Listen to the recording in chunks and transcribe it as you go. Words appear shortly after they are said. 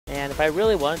And if I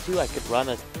really wanted to, I could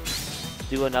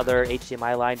do another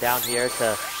HDMI line down here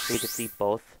so we could see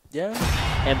both. Yeah.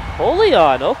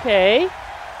 Empoleon, okay.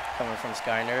 Coming from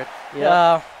Skynerd. Yep.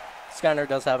 Yeah. Skynerd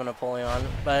does have an Empoleon,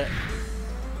 but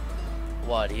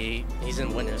what? He's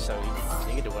in winter, so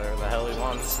he can do whatever the hell he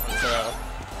wants until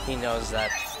he knows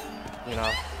that, you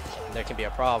know, there can be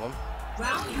a problem.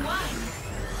 Round 1.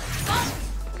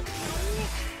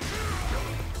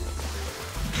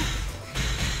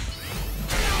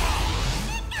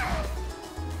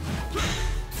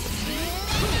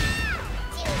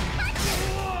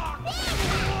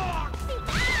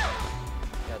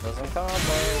 That doesn't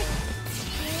combo.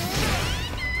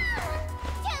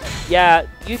 Yeah,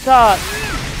 Utah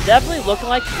definitely looking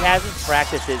like he hasn't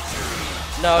practiced his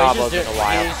combos in a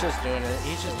while. He's just doing it.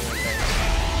 He's just doing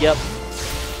things. Yep.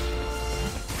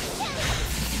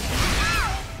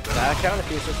 That counter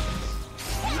pieces.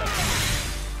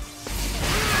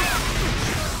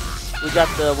 We got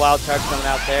the wild charge coming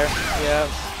out there. Yeah.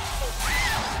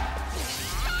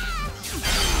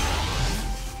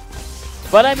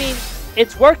 But I mean,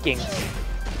 it's working.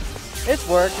 It's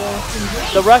working.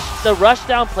 The rush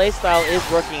down playstyle is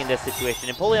working in this situation.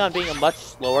 Empoleon being a much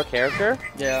slower character.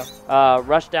 Yeah.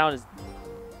 Rush down is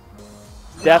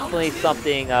definitely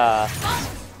something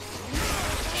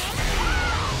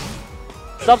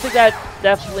something that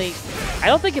definitely I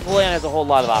don't think Empoleon has a whole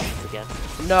lot of options against.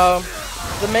 No.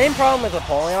 The main problem with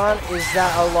Empoleon is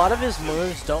that a lot of his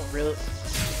moves don't really...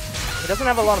 He doesn't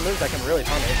have a lot of moves that can really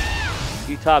punish.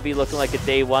 Utah be looking like a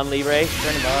day one Libre.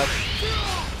 Pretty much.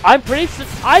 I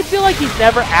feel like he's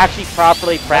never actually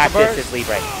properly practiced his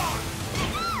Libre.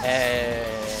 Hey.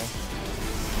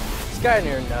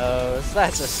 Skynerd knows.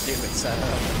 That's a stupid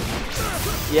setup.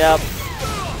 Yep.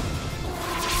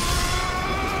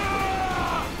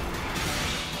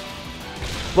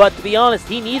 But to be honest,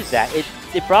 he needed that.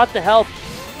 It brought the health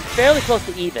fairly close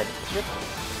to even.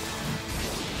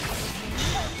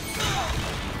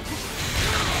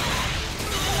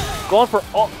 Going for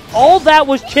all that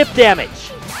was chip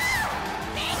damage.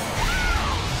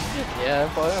 Yeah,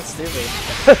 Empoleon's stupid.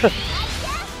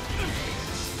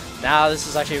 Now this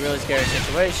is actually a really scary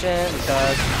situation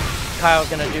because Kyle's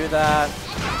gonna do that.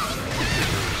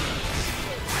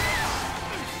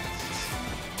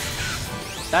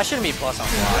 That shouldn't be plus on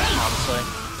block, honestly.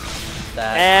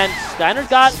 And Skynerd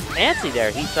got antsy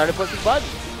there. He started pushing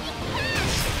buttons.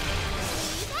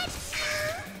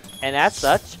 And as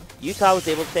such, Utah was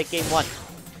able to take game 1.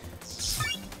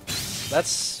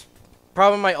 That's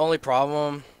probably my only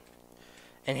problem.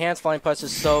 Enhanced Flying Punch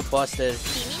is so busted.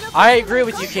 I agree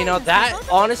with you, Kino. That,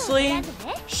 honestly,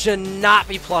 should not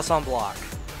be plus on block.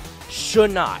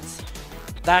 Should not.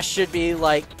 That should be,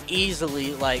 like,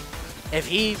 easily, like, if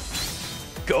he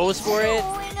goes for it,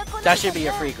 that should be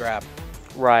a free grab.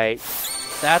 Right.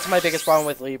 That's my biggest problem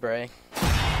with Libre.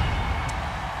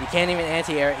 You can't even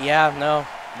anti-air. Yeah, no.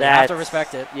 You have to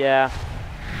respect it. Yeah.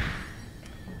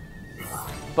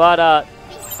 But,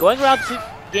 going around to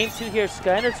game 2 here,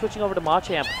 Skynerd switching over to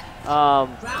Machamp.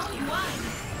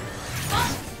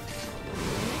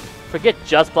 Forget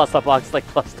just plus up block, it's like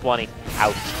plus 20.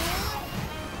 Ouch.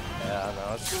 Yeah,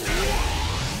 no, it's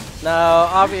stupid. No,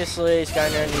 obviously,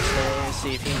 Skynerd needs to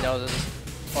see if he knows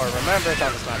or remembers how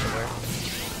this match works.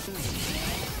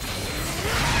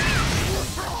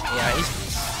 Yeah, he's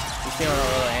feeling a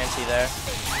little antsy there.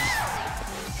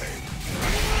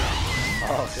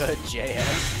 Oh, good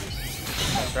JS.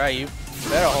 That's right, you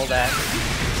better hold that.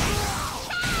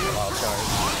 Wild charge.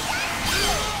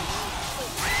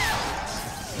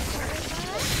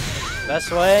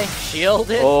 Best way,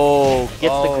 shield it. Oh,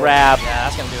 gets the grab. Yeah,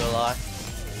 that's gonna do a lot.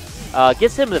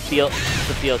 Gets him the field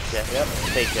chip. Yep.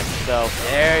 Take him. So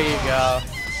there you go.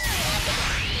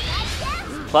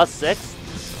 plus 6.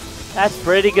 That's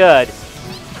pretty good.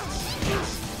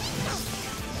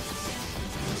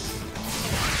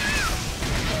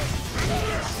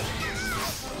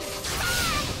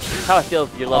 That's how I feel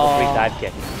with your level 3 dive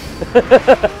kick.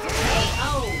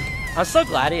 I'm so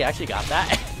glad he actually got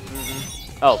that.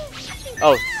 Oh,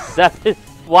 7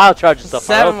 wild charges so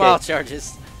far. 7 okay. wild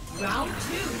charges. Round 2.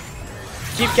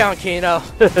 Keep count, Kino.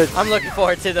 I'm looking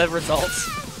forward to the results.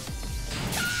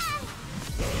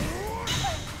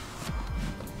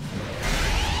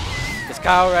 Because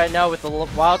Kyle right now with the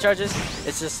wild charges,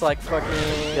 it's just like fucking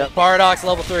Bardock's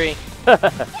level 3.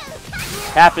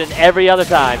 Happening every other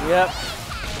time. Yep.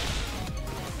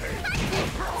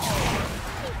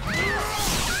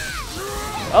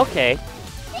 Okay.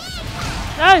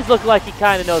 Now he's looking like he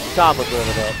kind of knows the combos a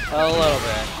little bit. A little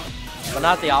bit. But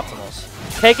not the optimals.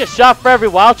 Take a shot for every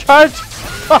wild charge?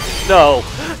 Oh, no.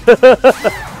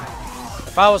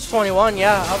 If I was 21,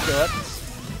 yeah, I'll do it.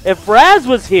 If Raz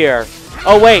was here.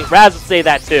 Oh, wait. Raz would say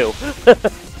that, too.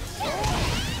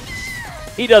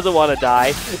 He doesn't want to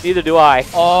die. Neither do I.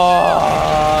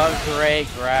 Oh, great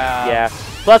grab. Yeah.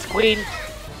 Plus, Queen.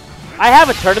 I have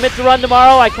a tournament to run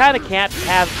tomorrow. I kind of can't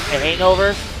have a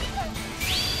hangover.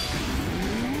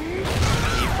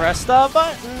 You press the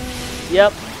button.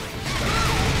 Yep.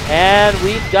 And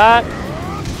we've got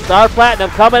Star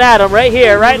Platinum coming at him right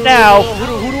here, right now.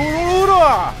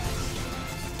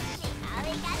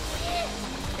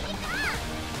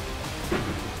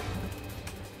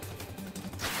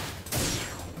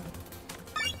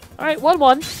 All right,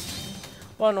 1-1.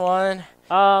 1-1.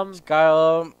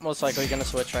 Skylo most likely gonna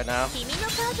switch right now.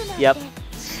 Yep.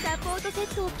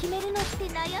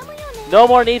 No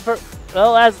more need for.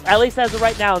 Well, at least as of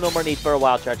right now, no more need for a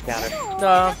wild charge counter.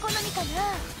 No.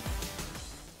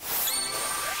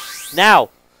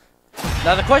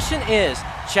 Now the question is,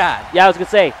 Chad. Yeah, I was gonna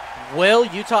say. Will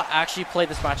Utah actually play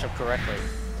this matchup correctly?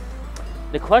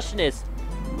 The question is,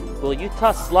 will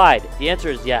Utah slide? The answer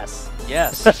is yes.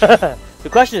 Yes. The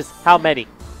question is, how many?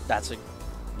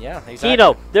 Yeah, exactly.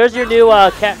 Kino, there's your new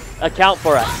account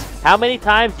for us. How many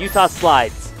times Utah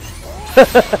slides?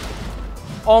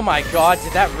 Oh my god,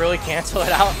 did that really cancel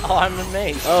it out? Oh, I'm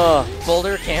amazed.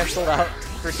 Boulder canceled out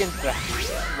freaking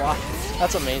fast. Wow,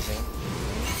 that's amazing.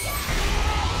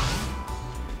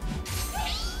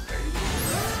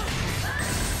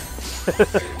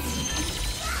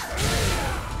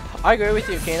 I agree with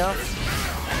you, Kino.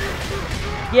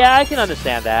 Yeah, I can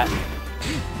understand that.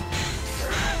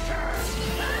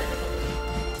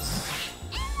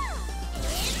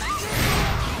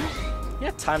 You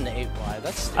had time to 8Y.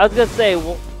 That's stupid. I was gonna say,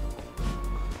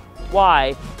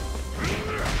 why?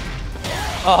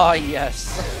 Oh,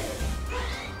 yes.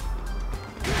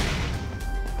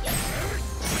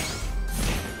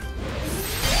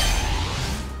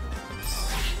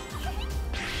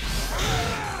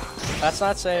 That's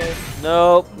not safe.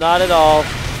 Nope, not at all.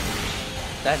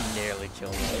 That nearly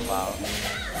killed me. Wow.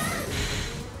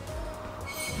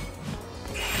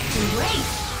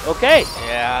 Okay.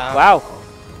 Yeah. Wow.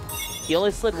 He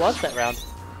only slid once that round.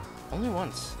 Only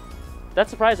once. That's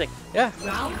surprising. Yeah.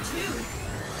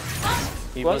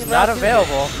 He What was was not round two?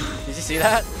 available. Did you see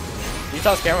that?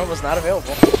 Utah's camera was not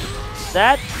available.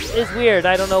 That is weird.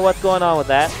 I don't know what's going on with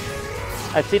that.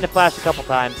 I've seen it flash a couple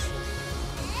times.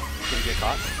 Did he get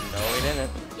caught? No, he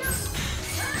didn't.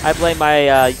 I blame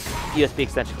my USB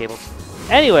extension cable.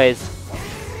 Anyways.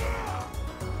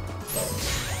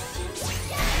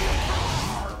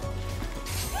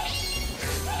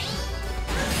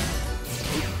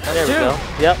 There we go.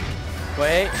 Yep.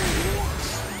 Wait.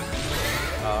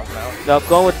 Oh, no. Nope,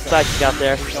 going with the sidekick out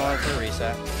there. Going for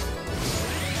reset.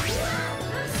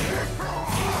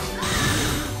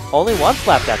 Only one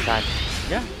slap that time.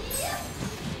 Yeah.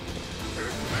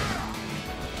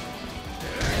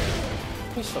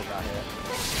 He still got hit.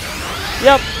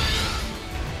 Yep.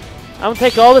 I'm gonna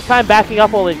take all this time backing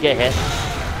up only to get hit.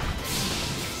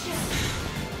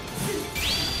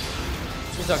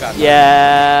 He still got time.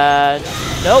 Yeah.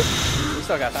 Nope. He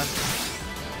still got time.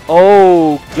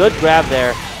 Oh, good grab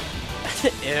there.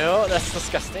 Ew, that's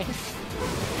disgusting.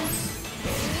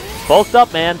 Bulked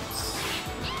up, man.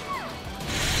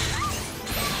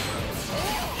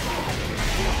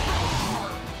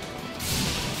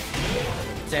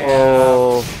 Damn.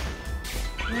 Oh.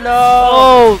 No.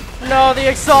 Oh. No, the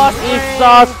exhaust The frame.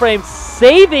 exhaust frame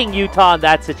saving Utah in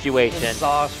that situation.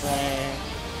 Exhaust frame.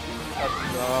 That's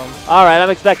dumb. Alright, I'm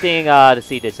expecting to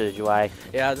see Decidueye.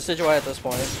 Yeah, Decidueye at this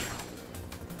point.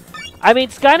 I mean,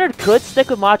 Skynerd could stick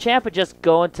with Machamp and just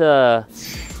go into...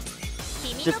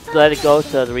 Just let it go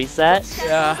to the reset.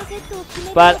 Yeah.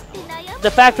 But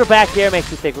the fact we're back here makes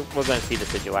me think we're going to see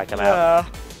Decidueye come out.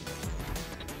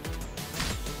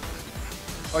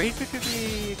 Or he could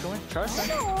be going to charge.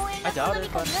 I doubt it,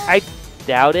 but... I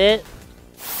doubt it.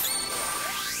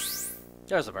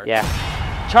 There's a bird. Yeah.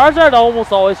 Charizard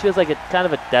almost always feels like it's kind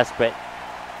of a desperate.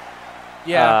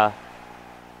 Yeah.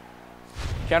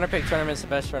 Counterpick tournament's the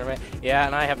best tournament. Yeah,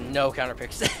 and I have no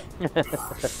counterpicks.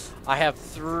 I have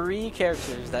 3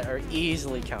 characters that are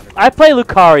easily counterpicked. I play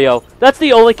Lucario. That's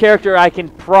the only character I can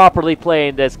properly play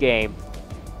in this game.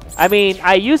 I mean,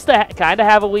 I used to kind of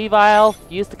have a Weavile.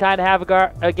 Used to kind of have a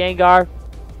Gengar.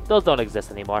 Those don't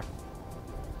exist anymore.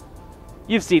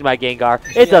 You've seen my Gengar.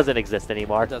 It doesn't exist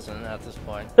anymore. It doesn't at this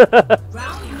point. My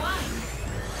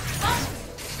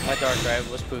Dark Drive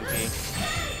was poopy.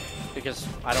 Because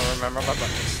I don't remember my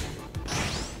buttons.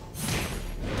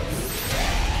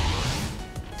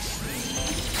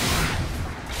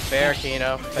 Fair,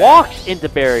 Kino. Fair. Walked into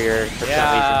barrier for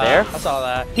some reason there. I saw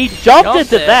that. He jumped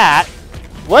into it. that.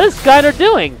 What is Skynerd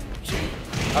doing?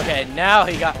 Okay, now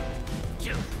he got...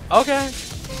 Okay.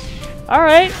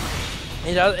 Alright.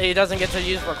 He doesn't get to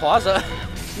use Rayquaza.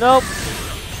 Nope.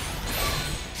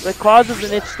 Rayquaza's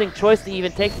an interesting choice to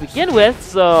even take to begin with,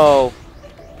 so...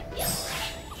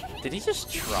 Did he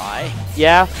just try?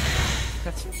 Yeah.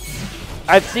 That's...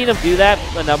 I've seen him do that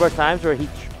a number of times where he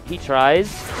tries.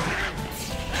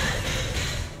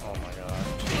 Oh my god.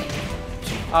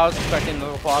 I was expecting the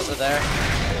Rayquaza there.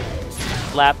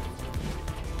 Lap.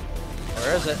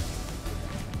 Where is it?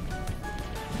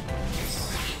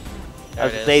 I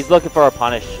was gonna say he's looking for a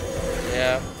punish,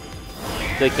 Yeah.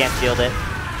 so he can't shield it.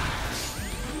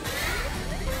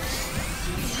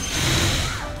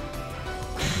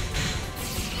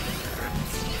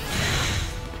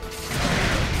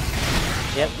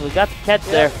 Yep, we got the catch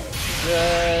there.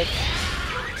 Good.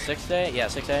 6-8? Yeah,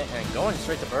 6-8. And going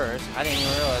straight to burst. I didn't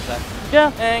even realize that.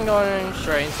 Yeah. And going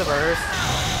straight into burst.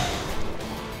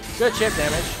 Good chip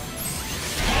damage.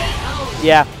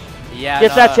 Yeah. Yeah.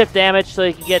 Gets that chip damage so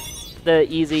he can get the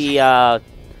easy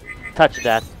touch of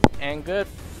death. And good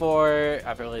for...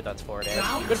 I believe that's 4-day.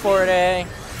 Good 4-day.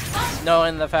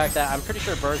 Knowing the fact that I'm pretty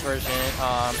sure Bird's version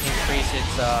increased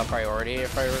its priority,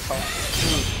 if I recall.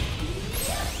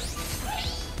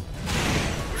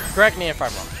 Correct me if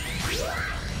I'm wrong.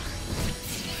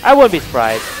 I wouldn't be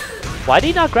surprised. Why did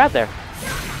he not grab there?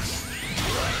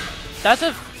 It's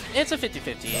a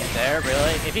 50-50 there,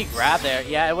 really. If he grabbed there,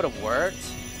 yeah, it would have worked.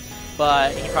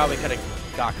 But he probably could have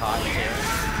got caught too.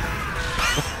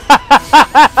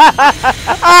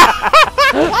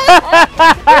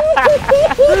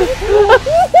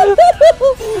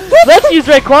 Let's use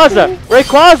Rayquaza.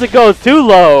 Rayquaza goes too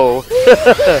low.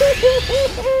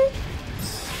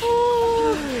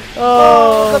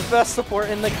 Oh, the best support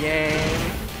in the game.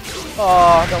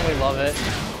 Oh, don't we love it?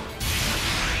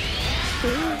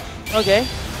 Okay.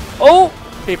 Oh!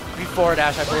 He forward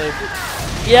dash, I believe.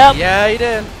 Yep. Yeah, he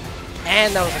did.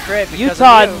 And that was a crit because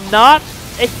Utah of you.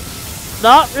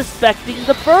 not respecting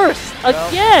the burst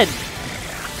again.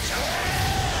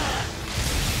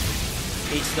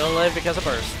 He still lived because of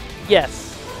burst.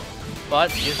 Yes.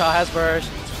 But Utah has burst.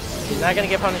 He's not gonna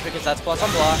get punished because that's plus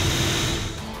on block.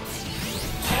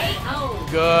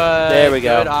 Good. There we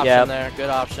go. Good option there. Good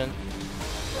option.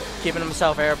 Keeping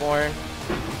himself airborne.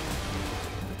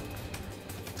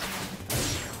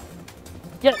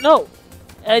 Yeah, no.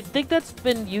 I think that's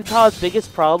been Utah's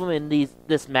biggest problem in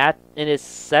his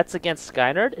sets against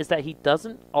Skynerd is that he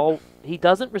doesn't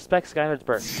respect Skynerd's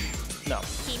burst. No.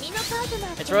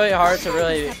 It's really hard to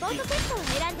really. You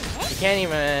can't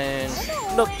even.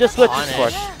 No, just switch his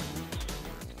course.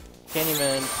 Can't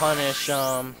even punish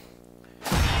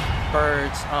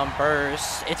Bird's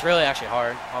burst. It's really actually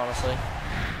hard, honestly.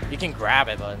 You can grab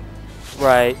it, but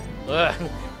right. Ugh,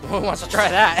 who wants to try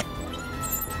that?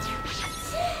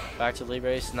 Back to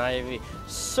Libre, Snivy,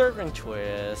 Serpent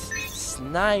Twist,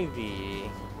 Snivy.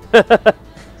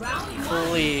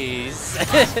 Please.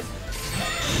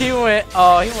 he went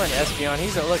Espeon.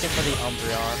 He's looking for the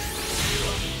Umbreon.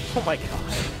 Oh my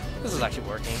god. This is actually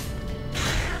working.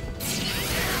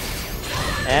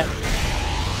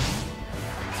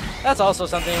 That's also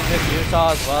something with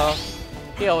Utah as well.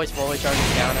 He always fully charges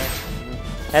counter.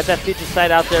 Has that future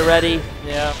sight out there ready.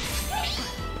 Yeah.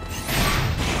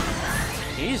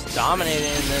 He's dominating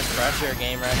in this pressure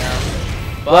game right now.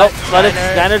 But it's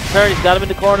Skynerd's turn. He's got him in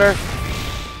the corner.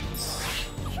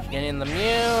 Getting the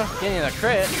Mew, getting the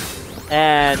crit.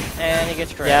 And he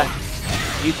gets crit. Yeah.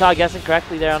 Utah guessing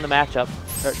correctly there on the matchup.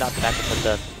 Or not the matchup, but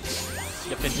the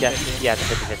 50-50. Yeah, the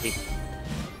 50-50.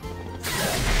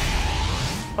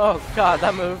 Oh god,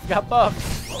 that move got buffed.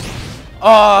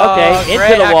 Oh, okay,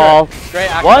 into the wall. Great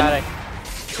acrobatic.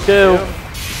 1, 2,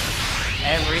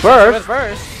 and reset burst. with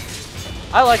burst.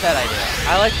 I like that idea.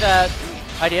 I like that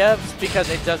idea because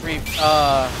it does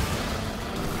I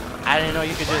didn't know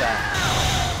you could do that.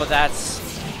 But that's...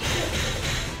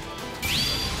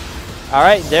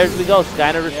 Alright, there we go.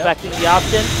 Skynerd respecting the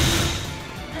option.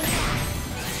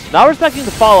 Not respecting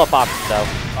the follow-up option, though.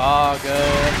 Oh,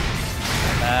 good.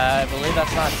 I believe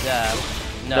that's not Deb.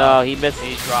 No, he missed.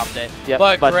 He dropped it. Yep,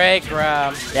 but great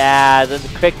grab. Yeah, the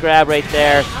quick grab right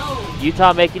there.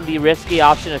 Utah making the risky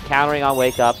option of countering on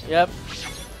Wake Up. Yep.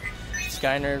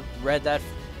 Skynerd read that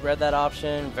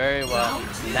option very well.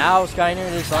 Now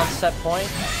Skynerd is on set point.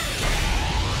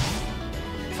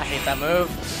 I hate that move.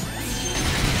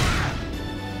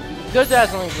 Good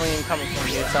dazzling gleam coming from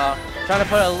Utah. Trying to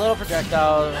put a little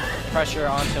projectile pressure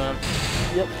onto him.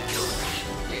 Yep.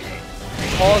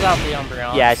 Pulls out the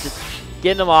Umbreon. Yeah, just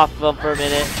getting him off of him for a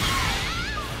minute.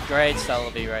 Great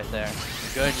Celebi right there.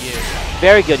 Good use.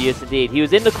 Very good use indeed. He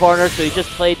was in the corner, so he just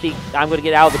played the I'm going to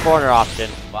get out of the corner option.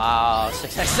 Wow,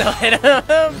 6x still hit him.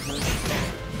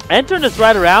 And turn this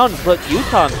right around and put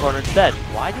Utah in the corner instead.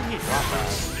 Why did he drop that?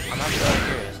 I'm not really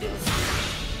curious.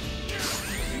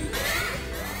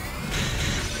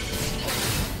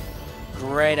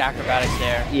 Great acrobatics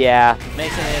there. Yeah.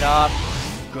 Mixing it up.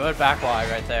 Good back wide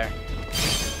right there.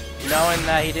 Knowing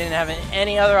that he didn't have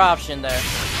any other option there.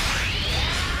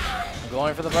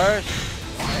 Going for the burst.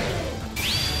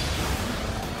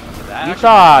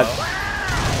 Utah.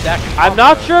 I'm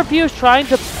not sure if he was trying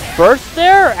to burst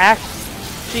there or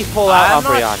actually pull out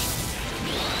Umbreon.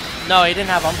 No, he didn't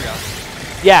have Umbreon.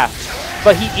 Yeah,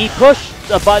 but he pushed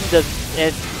a button to,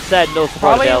 and said no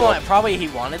support available. Probably he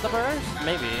wanted the burst?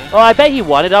 Maybe. Oh, I bet he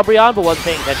wanted Umbreon, but wasn't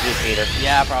paying attention to his meter.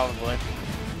 Yeah, probably.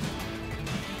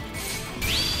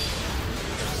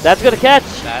 That's going to catch.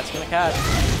 That's going to catch.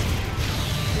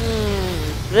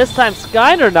 This time,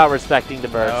 Skynerd not respecting the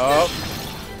burst. Nope.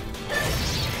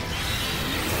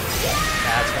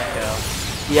 That's going to kill.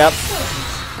 Yep.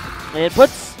 And it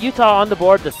puts Utah on the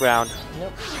board this round.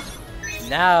 Yep.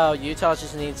 Now, Utah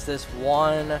just needs this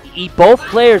one. Both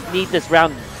players need this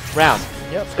round. Yep.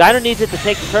 Skynerd needs it to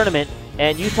take the tournament,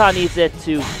 and Utah needs it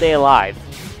to stay alive.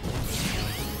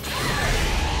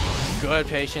 Good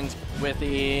patience with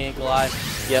the glide.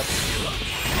 Yep.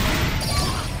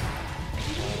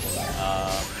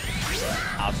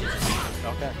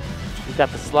 Okay. We've got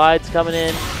the slides coming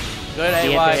in. Good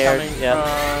AY coming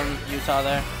from Utah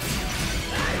there.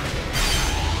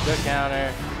 Good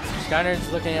counter.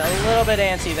 Skynerd's looking a little bit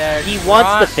antsy there. He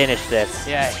wants to finish this.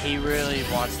 Yeah, he really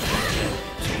wants to finish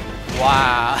it.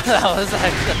 Wow, that was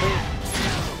actually...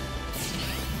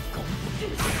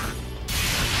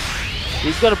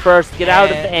 He's going to burst, get out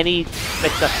of any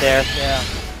mix-up there. Yeah.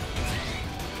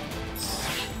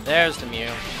 There's the Mew.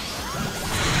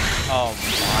 Oh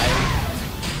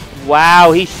my.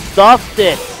 Wow, he stuffed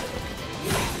it.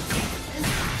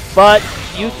 But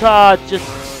Utah just...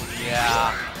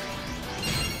 Yeah.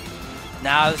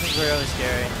 Now this is really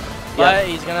scary. But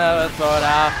he's going to throw it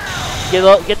out.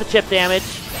 Get the chip damage.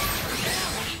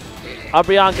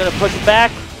 Umbreon going to push it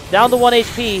back. Down to 1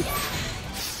 HP.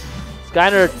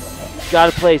 Skynerd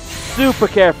got to play super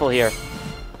careful here.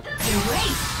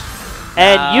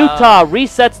 And Utah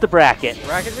resets the bracket.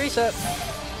 Bracket reset.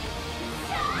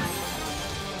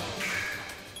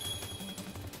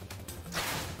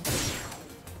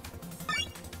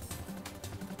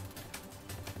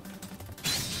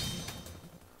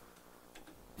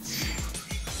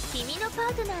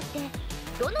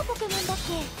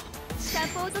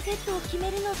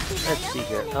 Let's see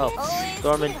here. Oh,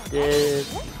 Dorman did.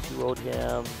 You rolled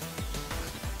him.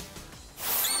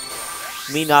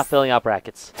 Me not filling out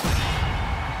brackets.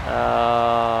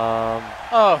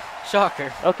 Oh,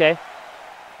 shocker. Okay.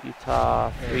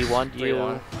 Utah 3-1 to you.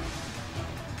 3-1.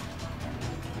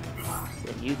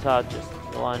 And Utah just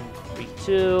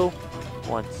 1-3-2.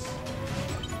 Once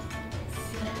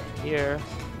here.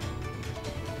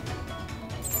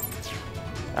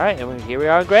 Alright, and here we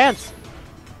are in Grands.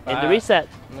 In the reset.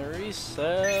 In the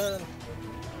reset.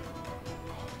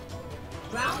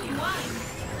 Round 1.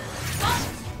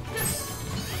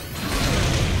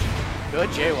 Good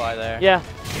JY there. Yeah.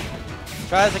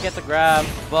 Tries to get the grab,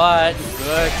 but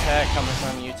good tech coming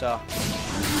from Utah.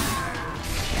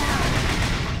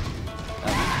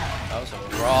 That was a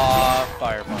raw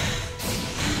fire punch.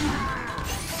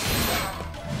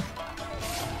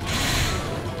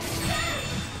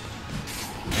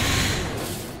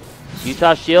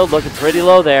 Utah shield looking pretty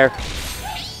low there.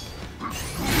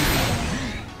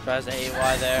 Tries to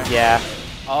AY there. Yeah.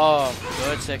 Oh,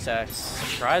 good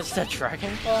 6X. Tries to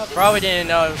Dragon Claw? Probably didn't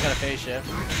know it was going to phase shift.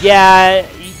 Yeah,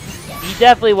 he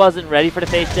definitely wasn't ready for the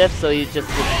phase shift, so he just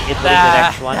hit the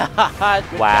next one.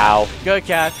 Wow. Good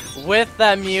catch. With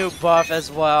that Mew buff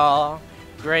as well.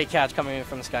 Great catch coming in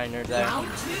from the Skynerd there.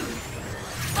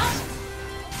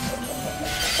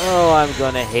 Oh, I'm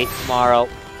going to hate tomorrow.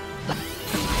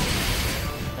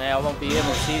 Yeah, I won't be able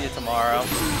to see it tomorrow.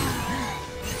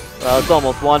 Well, it's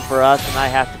almost 1 for us, and I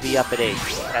have to be up at 8.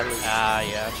 Ah,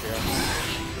 yeah, true.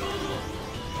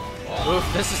 Oof,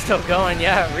 this is still going.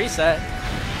 Yeah, reset.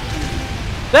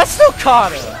 That's still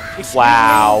caught him.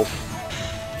 Wow.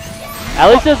 At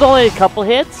least there's only a couple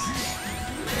hits.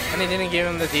 And he didn't give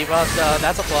him the debuff, so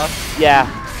that's a fluff. Yeah.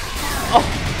 Oh.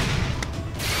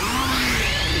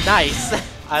 Nice.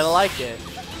 I like it.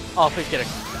 Oh, please get it.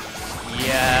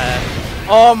 Yeah.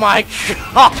 Oh my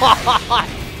god.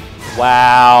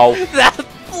 Wow. That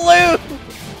flew.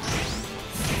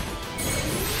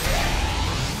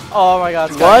 Oh my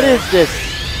god. What is this?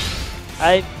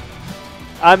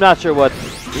 I'm not sure what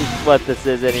this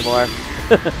is anymore.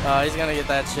 Oh, he's gonna get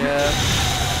that chip.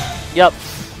 Yep.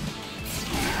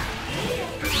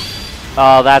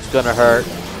 Oh, that's gonna hurt.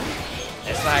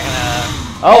 It's not gonna.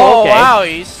 Oh, okay. Wow,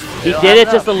 he did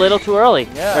it just a little too early,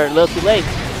 or a little too late.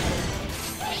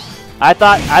 I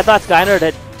thought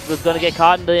Skynerd was gonna get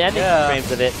caught in the ending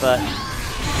frames of it, but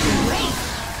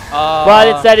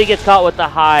instead he gets caught with the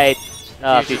high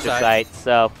future sight.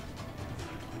 So.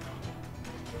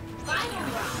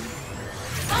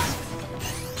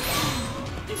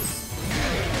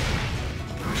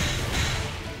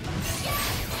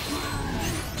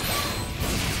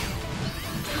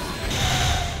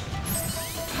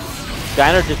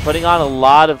 Skynerd just putting on a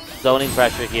lot of zoning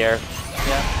pressure here.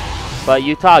 Yeah. But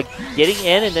Utah getting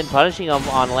in and then punishing him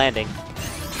on landing.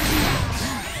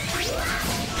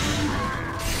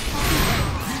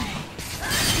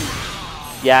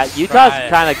 Yeah, Utah's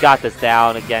kind of got this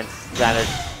down against Skynerd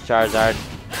Charizard.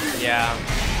 Yeah.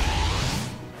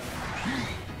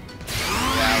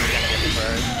 Yeah, we're gonna get the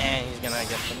bird, and he's gonna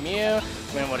get the Mew.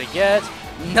 Win what he gets.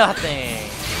 Nothing.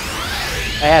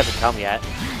 It hasn't come yet.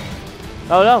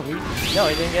 Oh no, he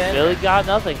didn't get it. Really got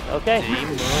nothing. Okay. Did he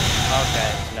move?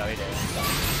 Okay, no, he didn't.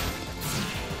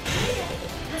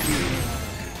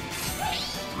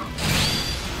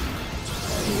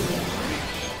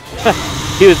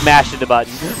 He was mashing the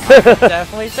button.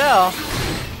 Definitely tell.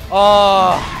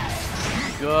 Oh,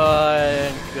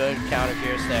 good counter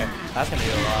pierce there. That's gonna do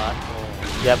a lot.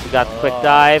 Yep, we got the quick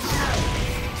dive.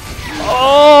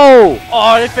 Oh!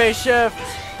 Oh, the phase shift.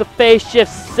 The phase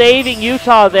shift saving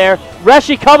Utah there.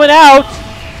 Reshi coming out.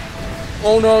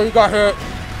 Oh no, he got hurt.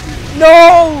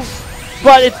 No!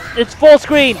 But it's full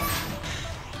screen.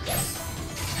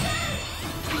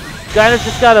 Skynerd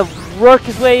just gotta work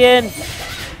his way in.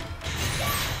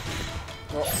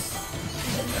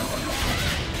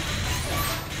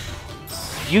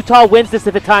 Utah wins this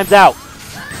if it times out.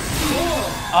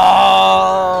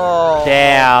 Oh!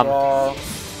 Damn.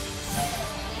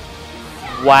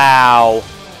 Wow.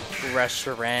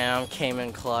 Reshiram came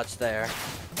in clutch there.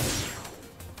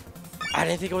 I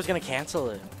didn't think it was going to cancel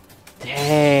it.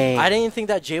 Dang. I didn't think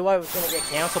that JY was going to get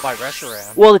canceled by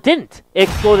Reshiram. Well, it didn't. It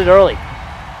exploded early.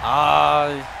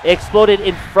 It exploded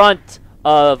in front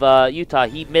of Utah.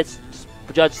 He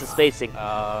misjudged the spacing.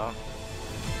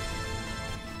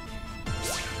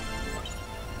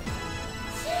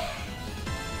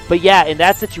 But yeah, in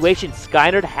that situation,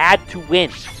 Skynerd had to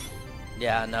win.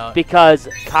 Yeah, no. Because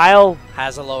Kyle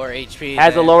has a lower HP.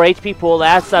 Has a lower HP pool.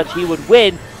 As such, he would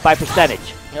win by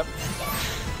percentage. Yep.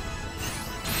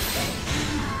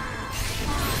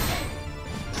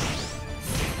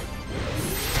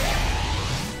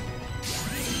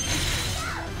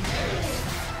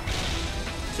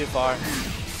 Too far.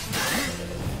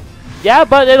 Yeah,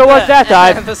 but it'll work that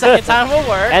time. The second time will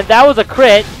work. And that was a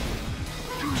crit.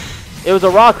 It was a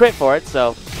raw crit for it,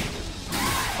 so.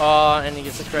 Oh, and he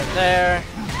gets a crit there.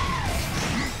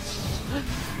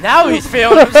 Now he's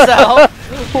feeling himself.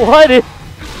 What is...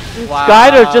 Wow.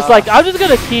 Skynerd's just like, I'm just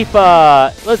going to keep,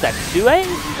 what is that, 2A?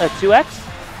 2X?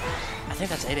 I think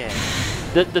that's 8A.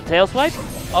 The tail swipe?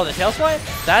 Oh, the tail swipe?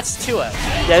 That's 2X.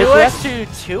 That 2X to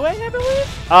 2A, I believe?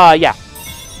 Yeah.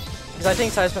 Because I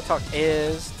think Seismic Talk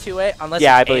is 2A, unless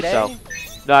I it's believe 8A. so.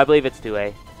 No, I believe it's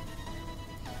 2A.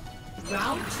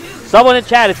 Someone in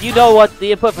chat, if you know what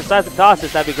the input for Seismic Toss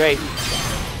is, that'd be great.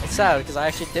 It's sad because I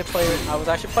actually did play. I was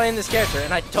actually playing this character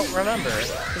and I don't remember.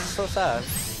 This is so sad.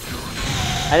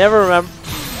 I never remember.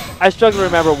 I struggle to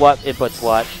remember what inputs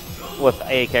what with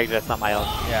a character that's not my own.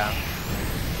 Yeah.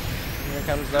 Here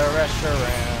comes the restaurant.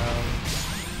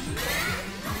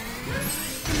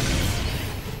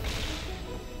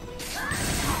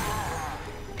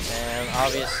 And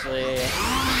obviously,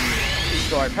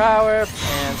 stored power,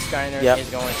 and Skynerd is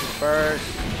going to first.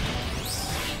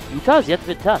 Utah's yet to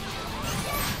be touched.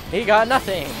 He got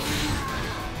nothing.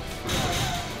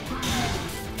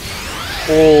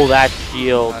 Oh, that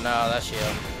shield. Oh no, that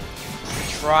shield.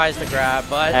 Tries to grab,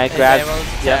 but and grabs.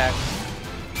 Yeah,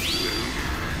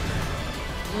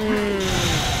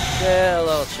 a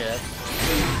little chip.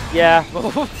 Yeah.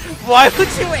 Why would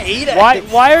you hate it?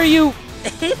 Why are you?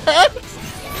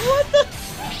 What the?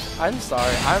 I'm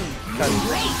sorry.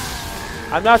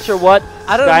 I'm not sure what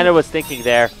Skynerd was thinking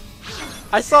there.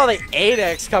 I saw the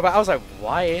 8X come out. I was like,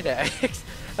 why 8X?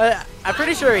 I'm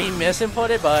pretty sure he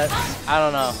misinputted, but I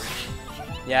don't know.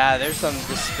 Yeah, there's some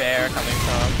despair coming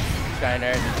from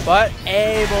Skynerd, but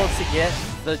able to get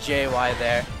the JY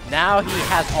there. Now he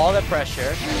has all the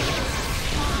pressure.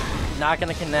 Not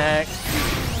gonna connect.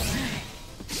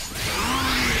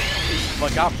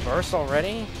 But got burst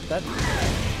already?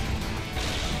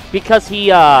 Because he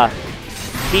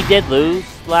did lose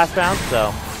last round,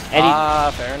 so.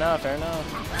 And fair enough, fair enough.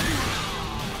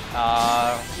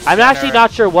 I'm actually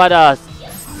not sure what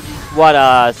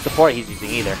support he's using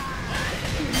either.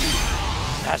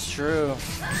 That's true.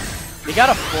 He got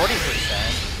a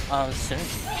 40%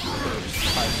 synergy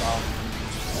boost, I saw.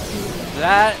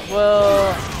 That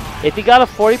will... If he got a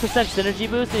 40% synergy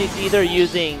boost, then he's either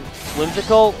using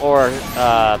Whimsical or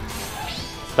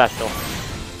Special.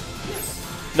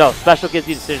 No, Special gives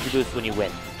you the synergy boost when you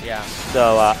win. Yeah.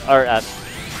 So,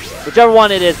 whichever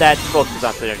one it is that focuses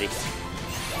on synergy.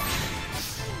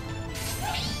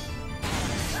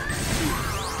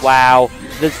 Wow.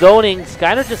 The zoning,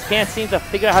 Skynerd just can't seem to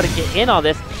figure out how to get in on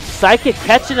this. Psychic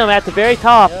catching him at the very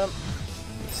top. Yep.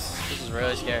 This is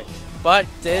really scary. But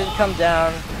did come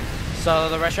down, so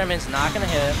the Reshiram's not going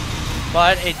to hit,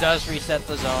 but it does reset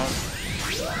the zone.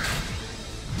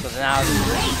 So now,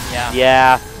 yeah.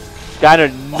 Yeah.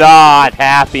 Skynerd not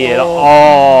happy at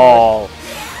all.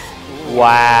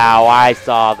 Wow, I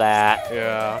saw that.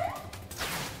 Yeah.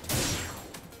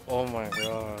 Oh my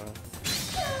god.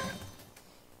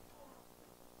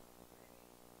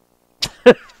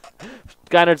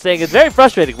 Skynerd saying it's very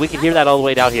frustrating. We can hear that all the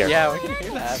way down here. Yeah, we can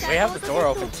hear that. We have the door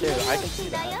open too. I can see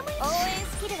that.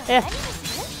 Yeah.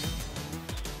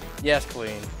 Yes,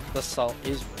 Queen. The salt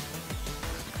is real.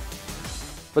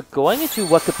 But going into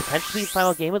what could potentially be the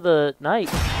final game of the night.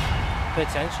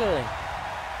 Potentially.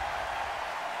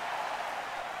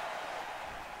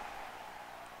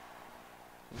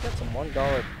 You got some $1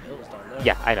 bills down there.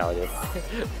 Yeah, I know it is.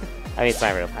 I mean, it's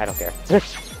my room. I don't care.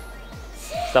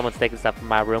 Someone's taking stuff from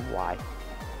my room. Why?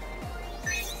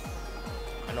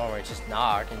 I normally just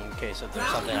knock in case if there's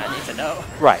something I need to know.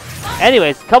 Right.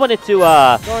 Anyways, coming into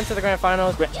going to the grand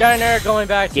finals. Skynerd going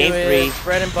back Game to 3. His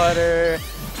bread and butter.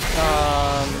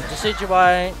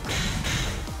 Decidueye.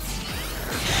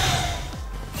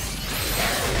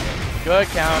 Good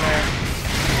counter.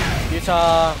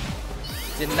 Utah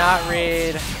did not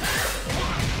read.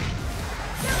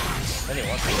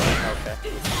 Anyone? Okay.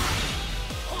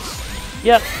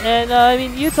 Yep, and I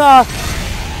mean Utah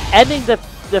ending the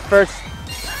first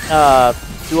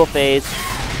dual phase.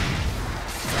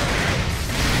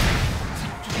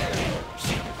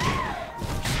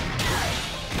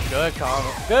 Good combo.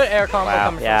 Good air combo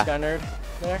coming from Skynerd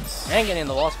there. And getting in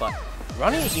the wall spot.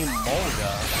 Running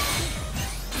Emolga.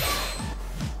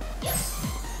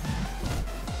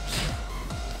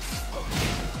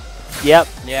 Yep.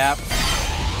 Yep.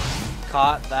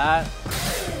 Caught that.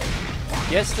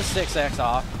 Gets the 6x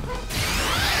off.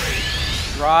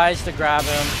 Tries to grab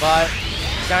him, but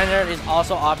Skynerd is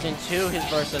also opting to his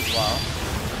burst as well.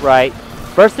 Right.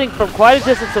 Bursting from quite a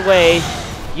distance away.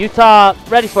 Utah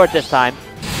ready for it this time.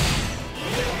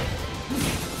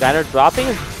 Skynerd dropping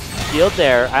his shield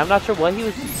there. I'm not sure what he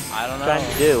was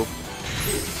trying to do.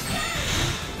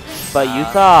 But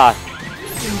Utah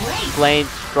playing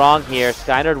strong here.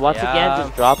 Skynerd once again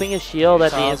just dropping his shield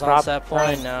at the improper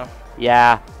point. Now.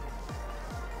 Yeah.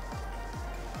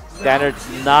 Skynerd's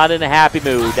not in a happy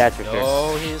mood, that's for sure.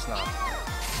 No, he's not.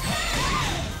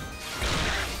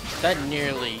 That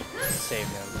nearly saved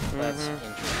him. That's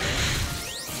interesting.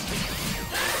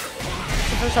 It's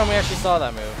the first time we actually saw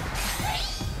that move.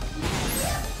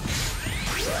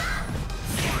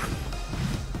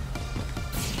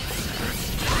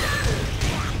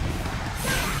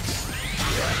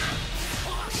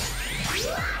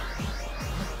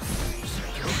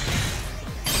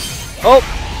 Oh,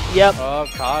 yep. Oh,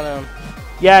 caught him.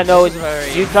 Yeah, no,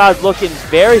 Utah's looking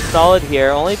very solid here.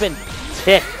 Only been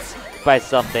ticked by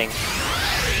something.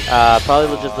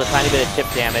 Probably just a tiny bit of chip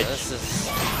damage. This is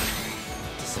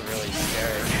really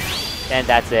scary. And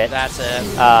that's it. That's it.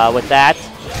 With that,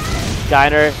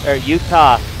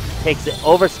 Utah takes it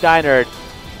over Skynerd.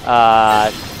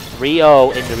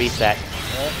 3-0 in the reset.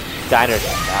 Skynerd.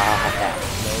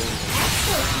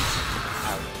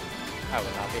 I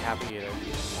would not be happy either.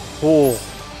 Ooh.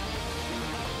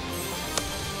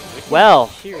 Well.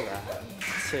 Hear that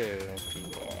too,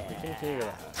 people. We can hear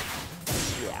that.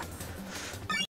 Yeah.